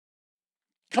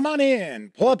Come on in,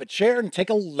 pull up a chair and take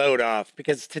a load off,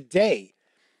 because today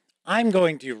I'm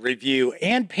going to review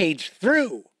and page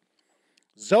through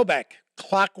Zobeck,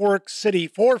 Clockwork City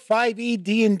 4/5e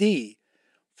D&D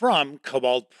from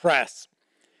Kobold Press.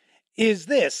 Is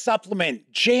this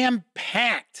supplement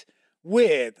jam-packed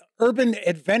with urban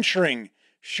adventuring,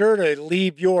 sure to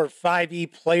leave your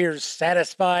 5e players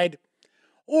satisfied?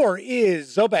 Or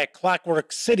is Zobeck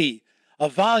Clockwork City a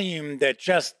volume that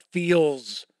just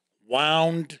feels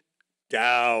wound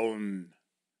down?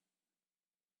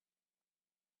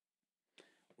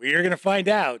 We are going to find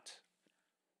out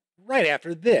right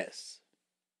after this.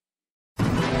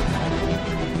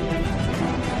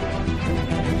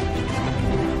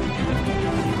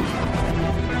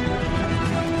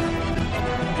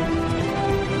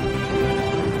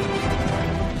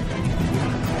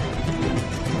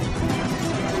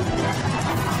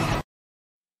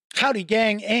 Howdy,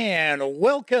 gang, and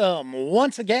welcome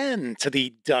once again to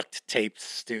the Duct Tape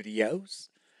Studios.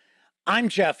 I'm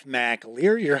Jeff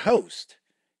McAleer, your host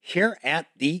here at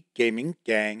the Gaming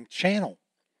Gang channel.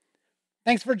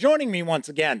 Thanks for joining me once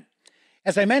again.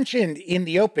 As I mentioned in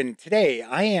the open, today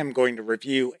I am going to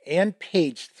review and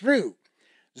page through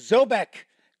Zobeck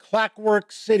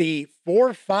Clockwork City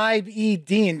 4/5e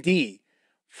D&D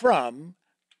from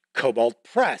Kobold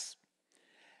Press.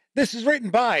 This is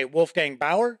written by Wolfgang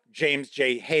Bauer, James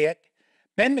J. Hayek,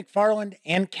 Ben McFarland,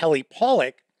 and Kelly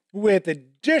Pollack, with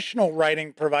additional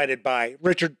writing provided by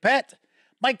Richard Pett,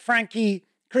 Mike Franke,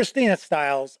 Christina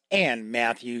Stiles, and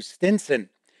Matthew Stinson.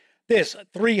 This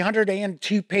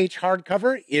 302-page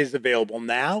hardcover is available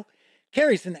now,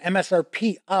 carries an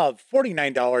MSRP of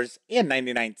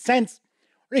 $49.99,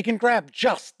 or you can grab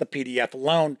just the PDF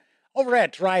alone over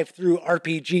at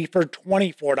DriveThruRPG for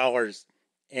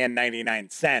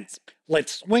 $24.99.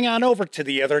 Let's swing on over to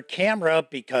the other camera,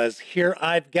 because here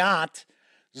I've got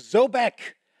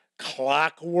Zobeck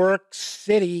Clockwork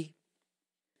City.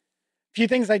 A few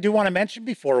things I do want to mention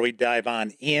before we dive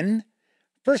on in.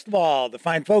 First of all, the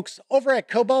fine folks over at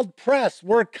Kobold Press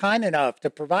were kind enough to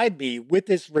provide me with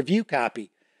this review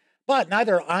copy, but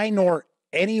neither I nor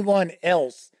anyone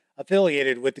else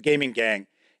affiliated with the Gaming Gang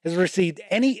has received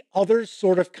any other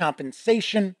sort of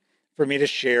compensation for me to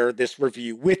share this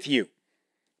review with you.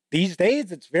 These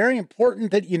days, it's very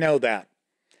important that you know that.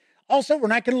 Also, we're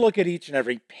not going to look at each and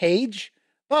every page,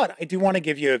 but I do want to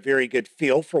give you a very good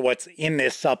feel for what's in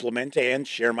this supplement and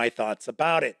share my thoughts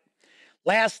about it.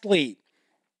 Lastly,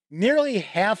 nearly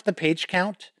half the page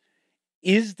count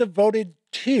is devoted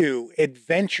to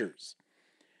adventures.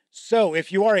 So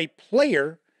if you are a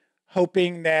player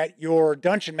hoping that your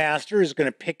dungeon master is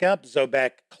going to pick up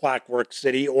Zobeck Clockwork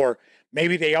City, or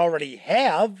maybe they already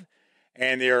have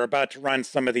and they're about to run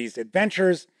some of these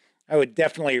adventures, I would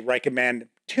definitely recommend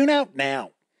tune out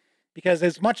now. Because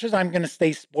as much as I'm going to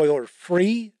stay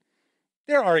spoiler-free,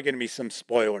 there are going to be some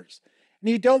spoilers. And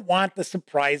you don't want the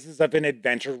surprises of an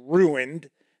adventure ruined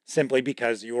simply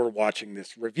because you are watching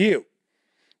this review.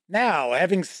 Now,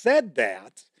 having said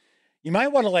that, you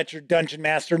might want to let your dungeon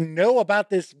master know about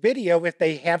this video if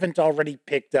they haven't already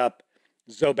picked up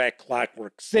Zobeck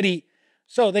Clockwork City,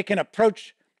 so they can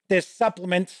approach this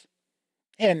supplement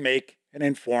and make an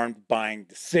informed buying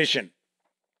decision.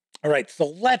 All right, so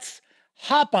let's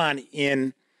hop on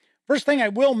in. First thing I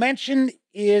will mention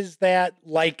is that,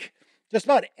 like just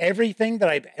about everything that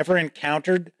I've ever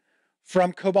encountered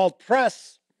from Kobold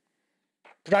Press,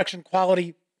 production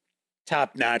quality,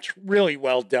 top-notch, really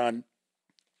well done.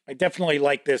 I definitely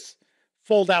like this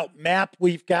fold-out map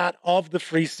we've got of the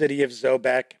free city of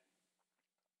Zobeck.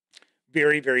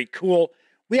 Very, very cool.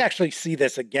 We actually see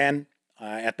this again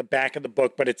at the back of the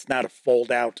book, but it's not a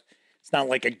fold-out. It's not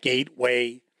like a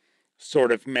gateway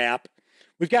sort of map.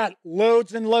 We've got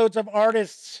loads and loads of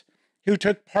artists who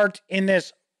took part in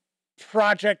this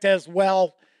project as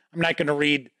well. I'm not going to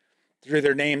read through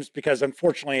their names because,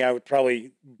 unfortunately, I would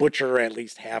probably butcher at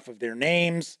least half of their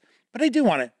names. But I do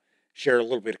want to share a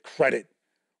little bit of credit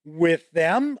with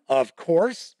them, of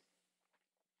course.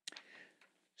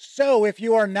 So if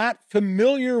you are not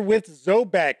familiar with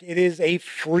Zobeck, it is a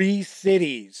free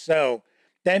city. So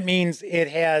that means it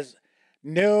has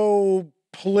no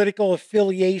political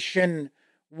affiliation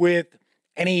with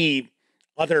any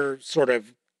other sort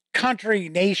of country,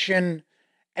 nation,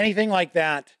 anything like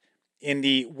that in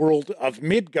the world of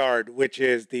Midgard, which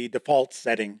is the default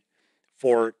setting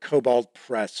for Kobold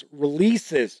Press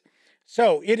releases.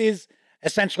 So it is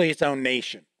essentially its own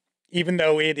nation, even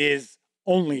though it is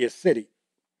only a city.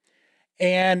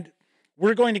 And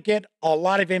we're going to get a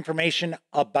lot of information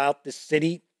about the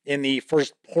city in the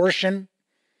first portion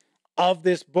of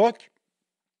this book.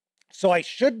 So I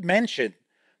should mention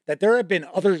that there have been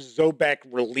other Zobeck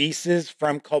releases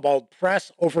from Kobold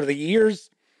Press over the years.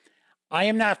 I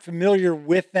am not familiar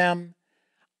with them.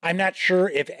 I'm not sure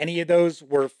if any of those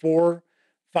were for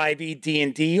 5e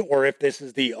D&D or if this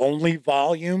is the only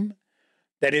volume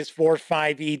that is for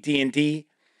 5e D&D.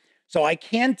 So I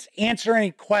can't answer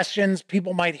any questions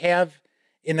people might have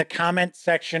in the comment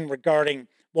section regarding,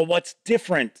 well, what's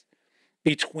different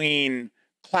between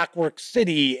Clockwork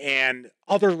City and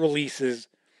other releases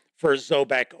for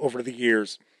Zobeck over the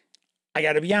years. I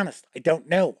got to be honest, I don't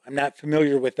know. I'm not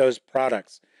familiar with those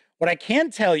products. What I can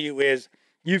tell you is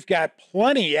you've got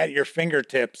plenty at your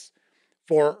fingertips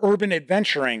for urban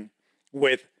adventuring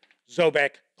with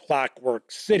Zobeck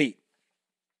Clockwork City.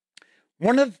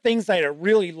 One of the things I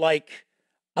really like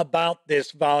about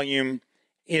this volume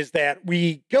is that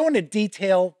we go into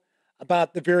detail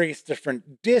about the various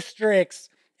different districts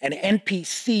and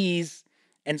NPCs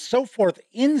and so forth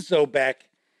in Zobeck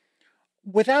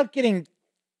without getting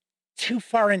too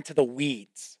far into the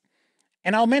weeds.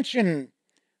 And I'll mention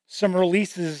some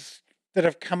releases that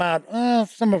have come out.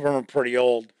 Some of them are pretty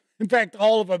old. In fact,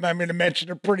 all of them I'm going to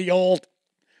mention are pretty old.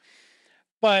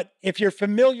 But if you're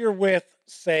familiar with,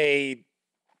 say,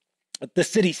 the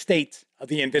city-state of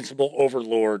the Invincible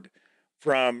Overlord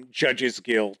from Judges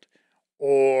Guild,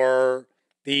 or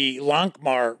the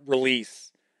Lankmar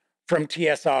release from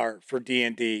TSR for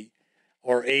D&D,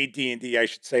 or AD&D, I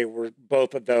should say, were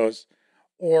both of those.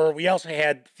 Or we also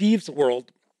had Thieves'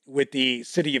 World with the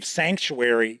City of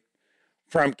Sanctuary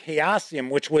from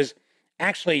Chaosium, which was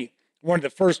actually one of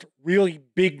the first really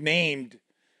big-named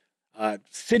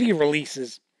city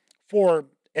releases for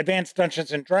Advanced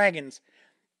Dungeons & Dragons.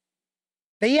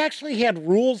 They actually had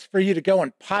rules for you to go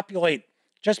and populate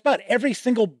just about every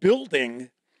single building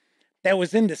that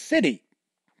was in the city.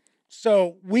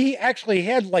 So we actually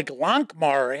had, like,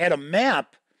 Lankmar had a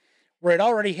map where it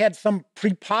already had some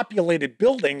pre-populated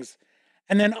buildings,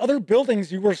 and then other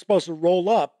buildings you were supposed to roll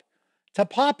up to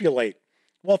populate.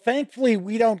 Well, thankfully,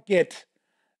 we don't get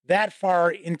that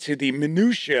far into the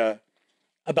minutia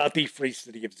about the Free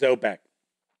City of Zobeck.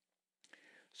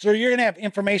 So you're going to have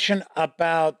information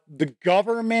about the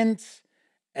government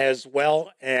as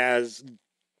well as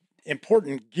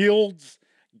important guilds,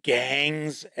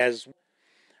 gangs as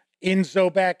in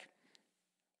Zobeck.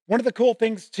 One of the cool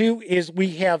things, too, is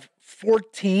we have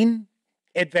 14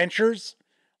 adventures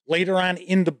later on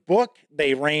in the book.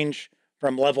 They range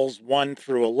from levels 1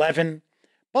 through 11.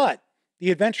 But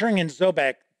the adventuring in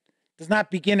Zobeck does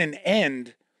not begin and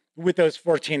end with those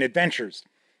 14 adventures.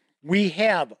 We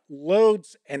have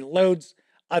loads and loads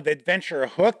of adventure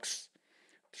hooks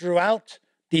throughout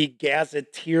the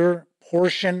gazetteer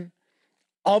portion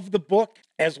of the book,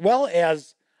 as well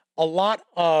as a lot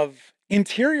of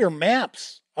interior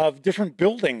maps of different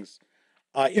buildings,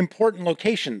 important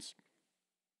locations,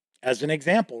 as an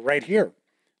example right here.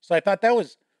 So I thought that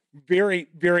was very,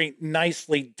 very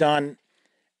nicely done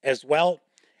as well.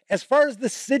 As far as the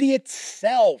city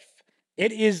itself,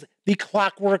 it is the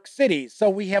Clockwork City. So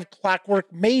we have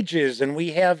clockwork mages and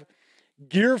we have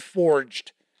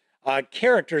gear-forged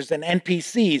characters and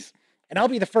NPCs. And I'll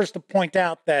be the first to point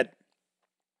out that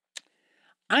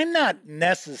I'm not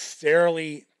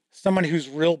necessarily someone who's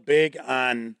real big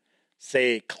on,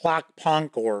 say,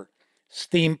 clockpunk or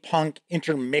steampunk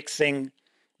intermixing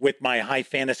with my high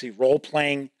fantasy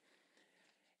role-playing.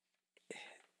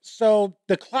 So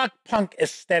the clockpunk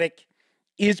aesthetic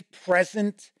is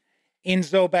present in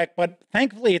Zobeck, but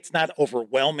thankfully it's not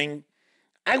overwhelming.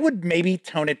 I would maybe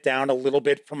tone it down a little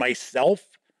bit for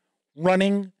myself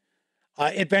running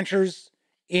adventures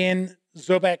in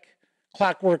Zobeck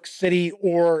Clockwork City,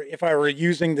 or if I were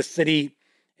using the city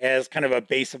as kind of a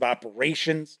base of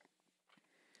operations.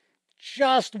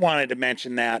 Just wanted to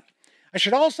mention that. I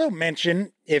should also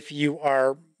mention, if you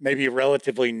are maybe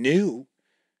relatively new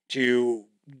to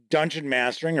dungeon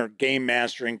mastering or game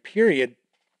mastering, period,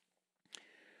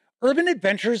 urban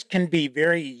adventures can be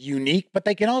very unique, but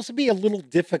they can also be a little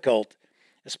difficult,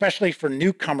 especially for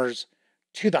newcomers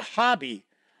to the hobby,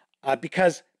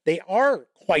 because they are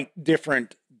quite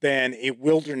different than a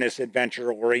wilderness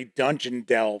adventure or a dungeon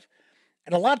delve.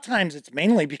 And a lot of times it's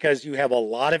mainly because you have a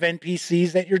lot of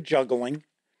NPCs that you're juggling,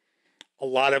 a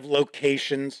lot of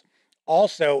locations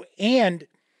also, and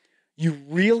you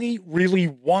really, really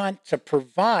want to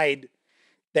provide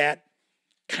that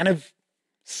kind of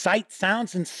sight,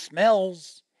 sounds, and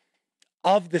smells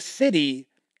of the city,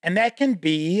 and that can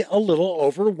be a little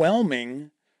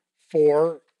overwhelming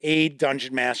for a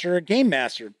dungeon master or a game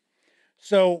master.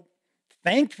 So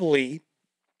thankfully,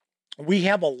 we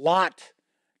have a lot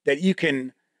that you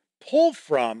can pull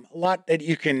from, a lot that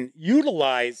you can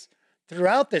utilize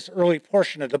throughout this early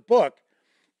portion of the book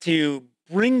to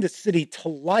bring the city to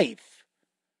life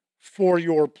for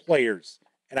your players.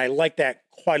 And I like that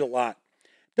quite a lot.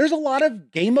 There's a lot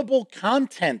of gameable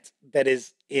content that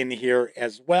is in here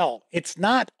as well. It's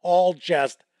not all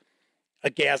just a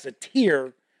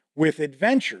gazetteer with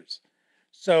adventures.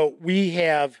 So we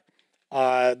have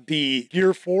the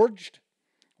Gear Forged.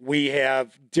 We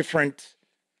have different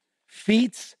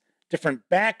feats, different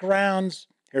backgrounds.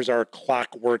 Here's our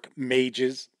Clockwork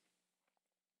mages.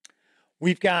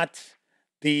 We've got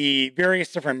the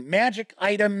various different magic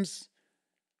items,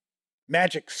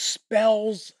 magic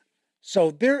spells.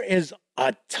 So there is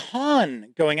a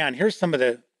ton going on. Here's some of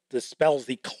the spells,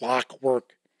 the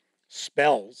Clockwork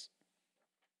spells.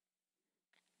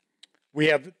 We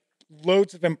have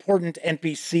loads of important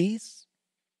NPCs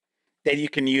that you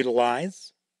can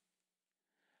utilize.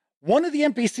 One of the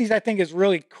NPCs I think is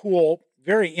really cool,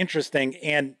 very interesting,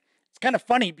 and it's kind of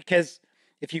funny because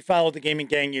if you follow the Gaming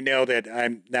Gang, you know that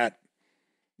I'm not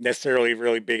necessarily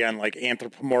really big on like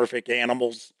anthropomorphic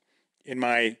animals in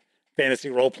my fantasy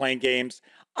role-playing games,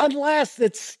 unless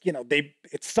it's, you know,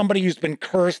 it's somebody who's been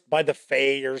cursed by the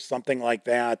Fae or something like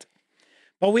that.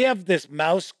 But we have this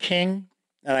Mouse King,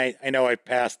 and I know I've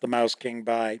passed the Mouse King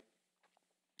by.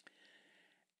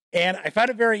 And I found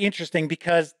it very interesting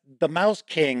because the Mouse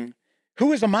King,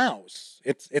 who is a mouse,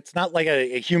 it's not like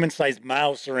a human-sized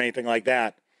mouse or anything like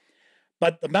that,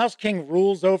 but the Mouse King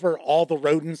rules over all the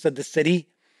rodents of the city,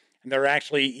 and there are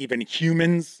actually even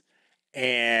humans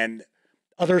and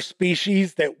other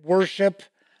species that worship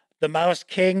the Mouse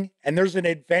King, and there's an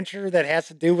adventure that has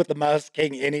to do with the Mouse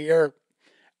King in here,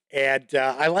 and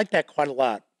I like that quite a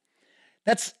lot.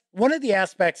 That's one of the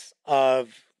aspects of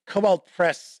Kobold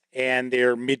Press and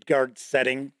their Midgard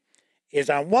setting is,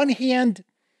 on one hand,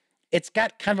 it's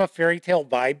got kind of a fairy tale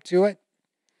vibe to it,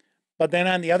 but then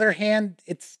on the other hand,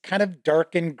 it's kind of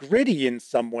dark and gritty in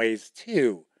some ways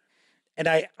too. And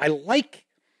I like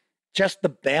just the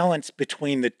balance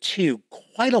between the two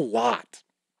quite a lot.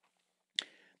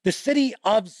 The city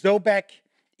of Zobeck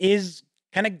is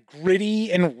kind of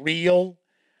gritty and real.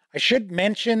 I should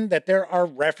mention that there are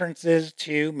references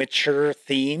to mature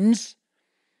themes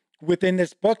within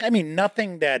this book. I mean,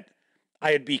 nothing that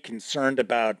I'd be concerned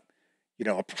about, you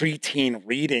know, a preteen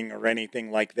reading or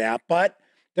anything like that, but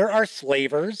there are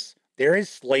slavers, there is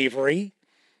slavery,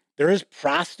 there is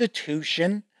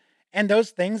prostitution, and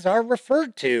those things are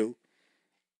referred to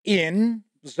in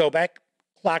Zobeck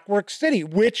Clockwork City,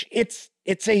 which it's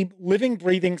a living,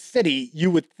 breathing city.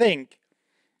 You would think,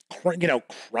 you know,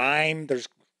 there's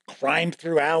crime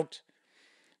throughout.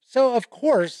 So, of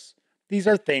course, these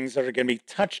are things that are going to be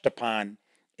touched upon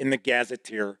in the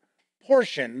gazetteer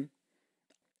portion.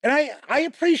 And I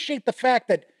appreciate the fact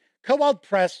that Kobold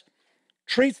Press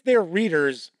treats their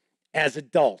readers as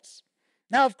adults.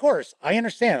 Now, of course, I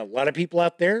understand a lot of people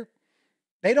out there,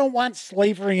 they don't want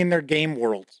slavery in their game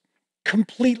worlds.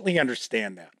 Completely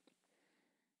understand that.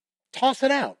 Toss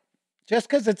it out. Just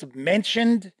because it's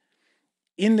mentioned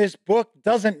in this book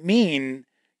doesn't mean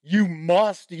you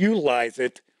must utilize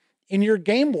it in your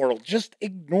game world. Just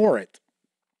ignore it.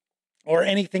 Or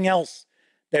anything else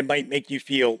that might make you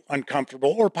feel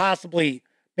uncomfortable or possibly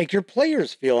make your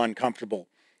players feel uncomfortable.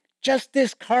 Just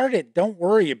discard it. Don't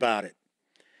worry about it.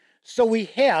 So we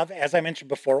have, as I mentioned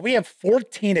before, we have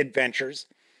 14 adventures.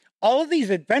 All of these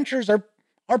adventures are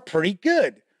pretty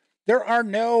good. There are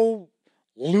no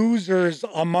losers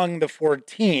among the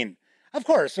 14. Of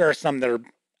course, there are some that are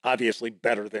obviously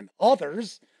better than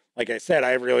others. Like I said,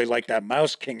 I really like that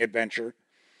Mouse King adventure.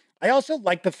 I also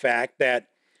like the fact that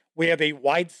we have a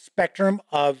wide spectrum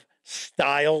of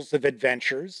styles of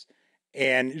adventures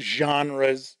and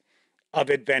genres of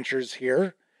adventures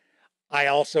here. I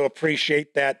also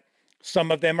appreciate that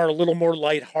some of them are a little more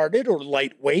lighthearted or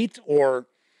lightweight or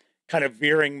kind of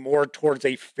veering more towards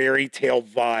a fairy tale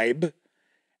vibe.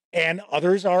 And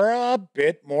others are a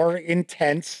bit more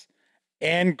intense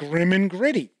and grim and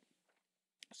gritty.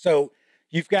 So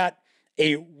you've got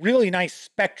a really nice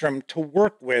spectrum to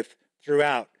work with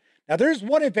throughout. Now, there's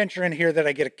one adventure in here that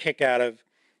I get a kick out of.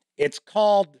 It's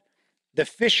called The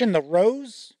Fish and the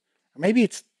Rose. Or maybe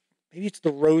it's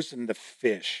The Rose and the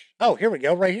Fish. Oh, here we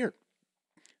go, right here.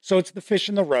 So it's The Fish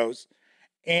and the Rose.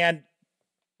 And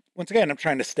once again, I'm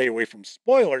trying to stay away from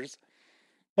spoilers,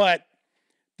 but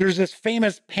there's this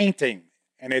famous painting,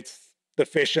 and it's The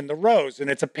Fish and the Rose.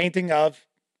 And it's a painting of,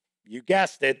 you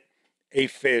guessed it, a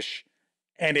fish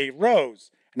and a rose.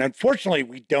 And unfortunately,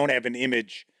 we don't have an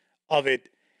image of it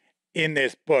in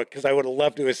this book because I would have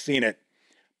loved to have seen it.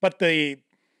 But the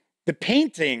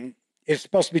painting is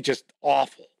supposed to be just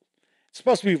awful. It's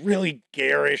supposed to be really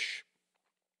garish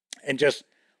and just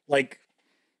like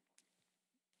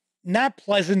not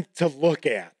pleasant to look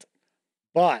at,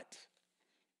 but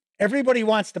everybody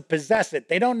wants to possess it.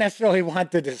 They don't necessarily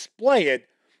want to display it,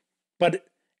 but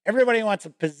everybody wants to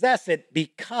possess it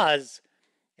because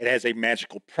it has a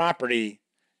magical property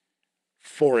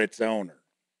for its owner.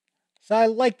 So I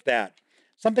like that.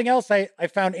 Something else I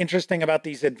found interesting about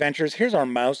these adventures, here's our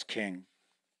Mouse King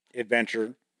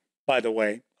adventure, by the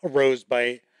way, arose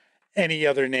by any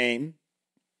other name.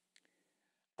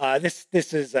 This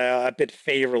is a bit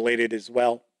Fae related as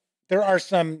well. There are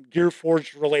some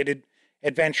Gearforged related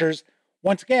adventures.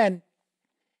 Once again,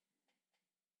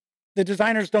 the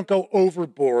designers don't go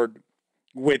overboard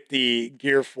with the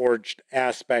Gearforged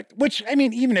aspect, which, I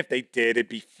mean, even if they did, it'd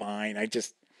be fine.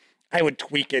 I would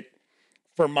tweak it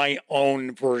for my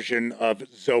own version of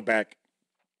Zobeck,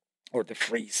 or the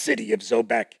free city of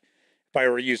Zobeck, if I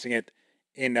were using it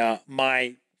in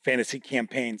my fantasy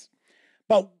campaigns.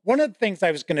 But one of the things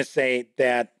I was going to say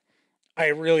that I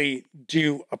really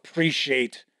do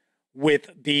appreciate with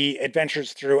the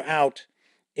adventures throughout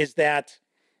is that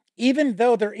even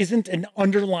though there isn't an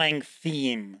underlying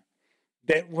theme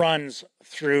that runs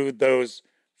through those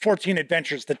 14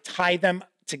 adventures to tie them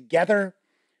together,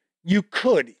 you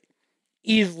could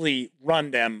easily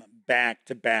run them back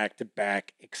to back to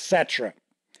back, etc.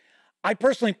 I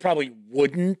personally probably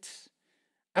wouldn't.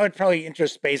 I would probably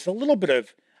interspace a little bit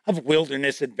of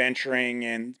wilderness adventuring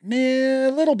and a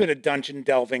little bit of dungeon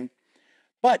delving.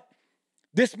 But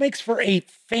this makes for a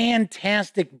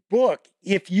fantastic book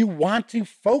if you want to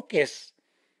focus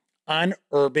on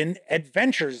urban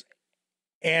adventures.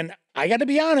 And I got to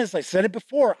be honest, I said it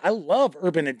before, I love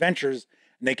urban adventures,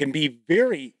 and they can be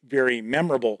very, very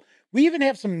memorable. We even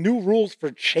have some new rules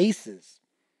for chases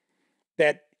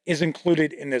that is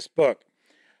included in this book.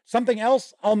 Something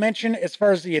else I'll mention as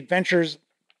far as the adventures,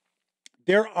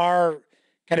 there are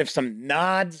kind of some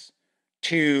nods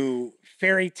to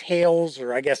fairy tales,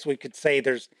 or I guess we could say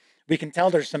we can tell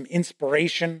there's some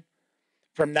inspiration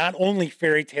from not only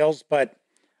fairy tales, but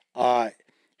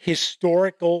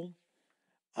historical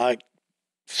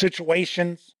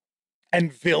situations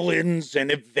and villains and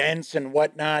events and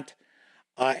whatnot.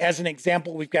 As an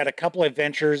example, we've got a couple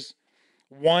adventures.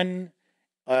 One,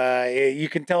 you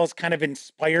can tell is kind of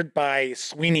inspired by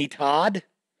Sweeney Todd.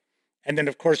 And then,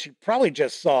 of course, you probably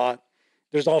just saw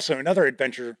there's also another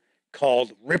adventure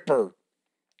called Ripper,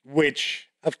 which,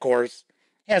 of course,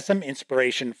 has some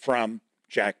inspiration from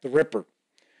Jack the Ripper.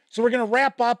 So we're going to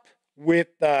wrap up with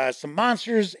some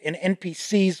monsters and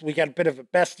NPCs. We got a bit of a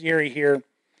bestiary here.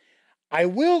 I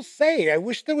will say, I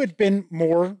wish there would have been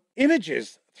more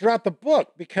images throughout the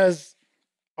book, because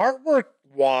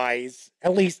artwork-wise,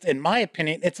 at least in my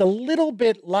opinion, it's a little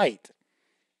bit light.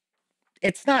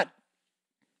 It's not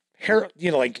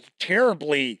like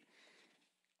terribly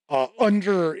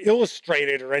under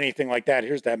illustrated or anything like that.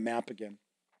 Here's that map again.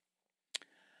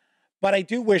 But I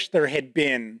do wish there had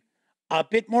been a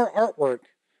bit more artwork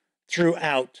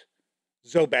throughout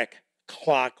Zobeck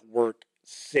Clockwork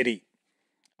City.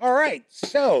 All right,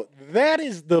 so that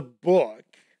is the book.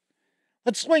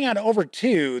 Let's swing on over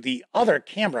to the other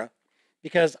camera,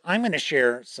 because I'm going to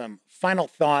share some final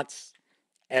thoughts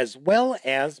as well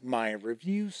as my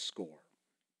review score.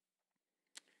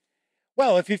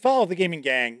 Well, if you follow the Gaming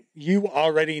Gang, you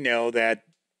already know that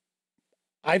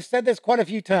I've said this quite a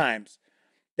few times,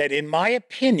 that in my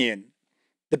opinion,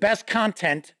 the best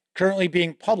content currently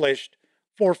being published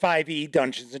for 5e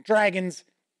Dungeons & Dragons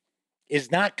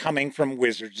is not coming from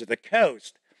Wizards of the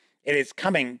Coast. It is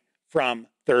coming from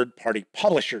third-party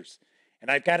publishers. And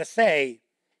I've got to say,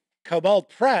 Kobold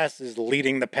Press is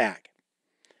leading the pack.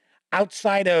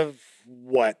 Outside of,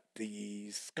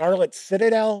 the Scarlet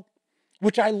Citadel,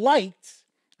 which I liked,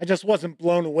 I just wasn't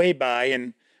blown away by.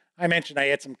 And I mentioned I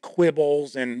had some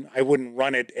quibbles and I wouldn't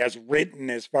run it as written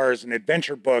as far as an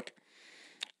adventure book.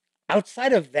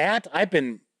 Outside of that, I've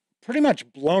been pretty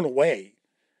much blown away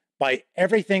by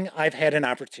everything I've had an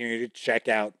opportunity to check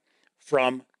out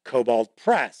from Kobold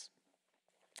Press.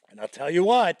 And I'll tell you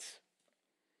what,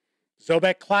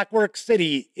 Zobeck Clockwork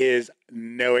City is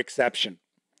no exception.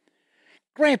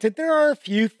 Granted, there are a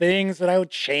few things that I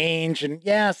would change, and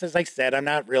yes, as I said, I'm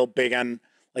not real big on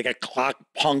like a clock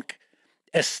punk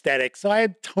aesthetic, so I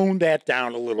had toned that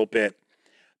down a little bit.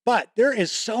 But there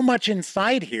is so much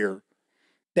inside here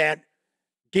that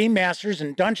game masters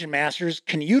and dungeon masters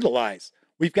can utilize.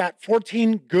 We've got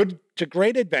 14 good to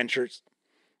great adventures.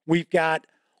 We've got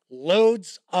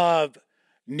loads of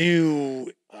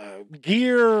new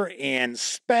gear and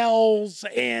spells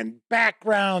and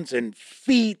backgrounds and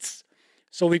feats.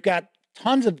 So we've got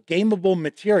tons of gameable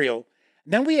material.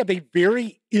 And then we have a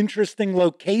very interesting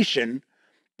location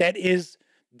that is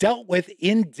dealt with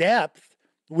in depth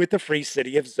with the free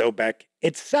city of Zobeck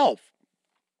itself.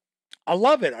 I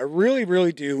love it. I really,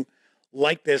 really do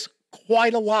like this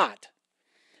quite a lot.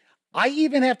 I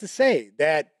even have to say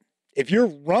that if you're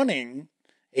running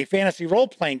a fantasy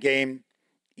role-playing game,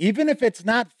 even if it's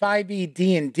not 5e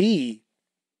D&D,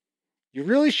 you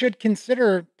really should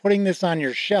consider putting this on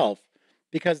your shelf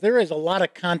because there is a lot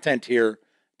of content here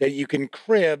that you can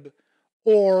crib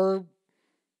or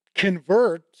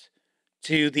convert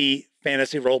to the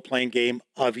fantasy role-playing game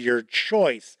of your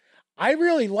choice. I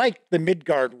really like the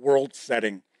Midgard world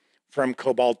setting from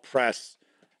Kobold Press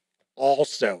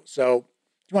also. So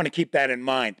you want to keep that in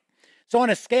mind. So on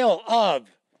a scale of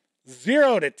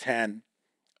 0 to 10,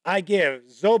 I give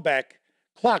Zobeck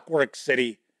Clockwork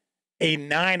City a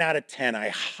 9 out of 10. I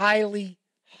highly,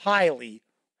 highly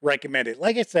recommend it.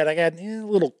 Like I said, I got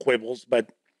little quibbles,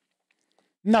 but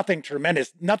nothing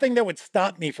tremendous. Nothing that would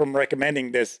stop me from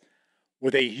recommending this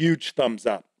with a huge thumbs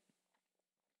up.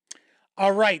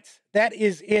 All right, that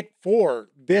is it for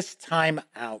this time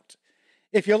out.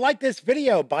 If you like this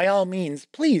video, by all means,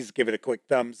 please give it a quick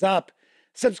thumbs up.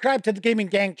 Subscribe to the Gaming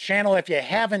Gang channel if you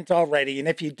haven't already, and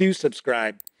if you do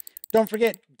subscribe, don't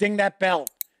forget, ding that bell,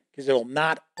 because it will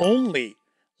not only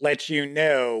let you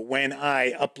know when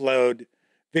I upload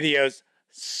videos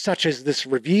such as this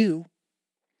review,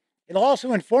 it'll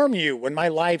also inform you when my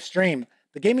live stream,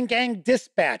 the Gaming Gang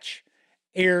Dispatch,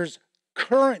 airs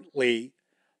currently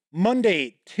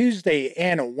Monday, Tuesday,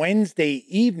 and Wednesday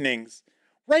evenings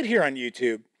right here on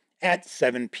YouTube at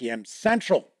 7 p.m.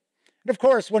 Central. And of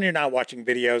course, when you're not watching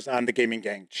videos on the Gaming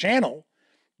Gang channel,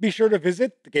 be sure to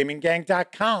visit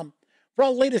thegaminggang.com for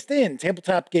all the latest in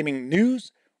tabletop gaming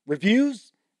news,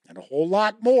 reviews, and a whole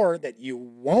lot more that you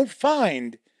won't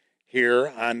find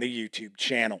here on the YouTube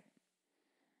channel.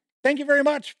 Thank you very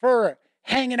much for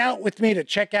hanging out with me to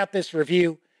check out this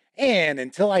review. And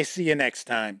until I see you next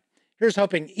time, here's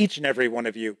hoping each and every one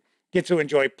of you get to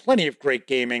enjoy plenty of great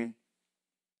gaming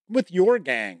with your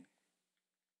gang.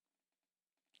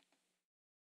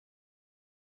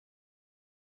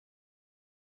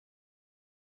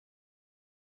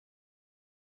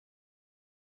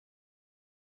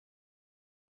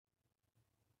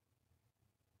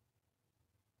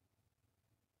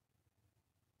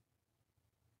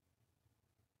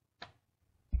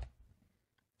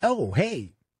 Oh,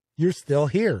 hey, you're still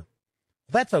here.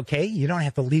 That's okay. You don't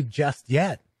have to leave just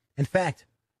yet. In fact,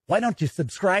 why don't you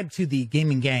subscribe to the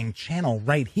Gaming Gang channel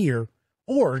right here,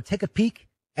 or take a peek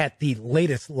at the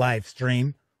latest live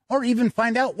stream, or even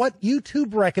find out what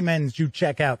YouTube recommends you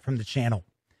check out from the channel.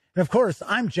 And of course,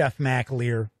 I'm Jeff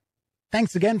McAleer.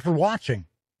 Thanks again for watching.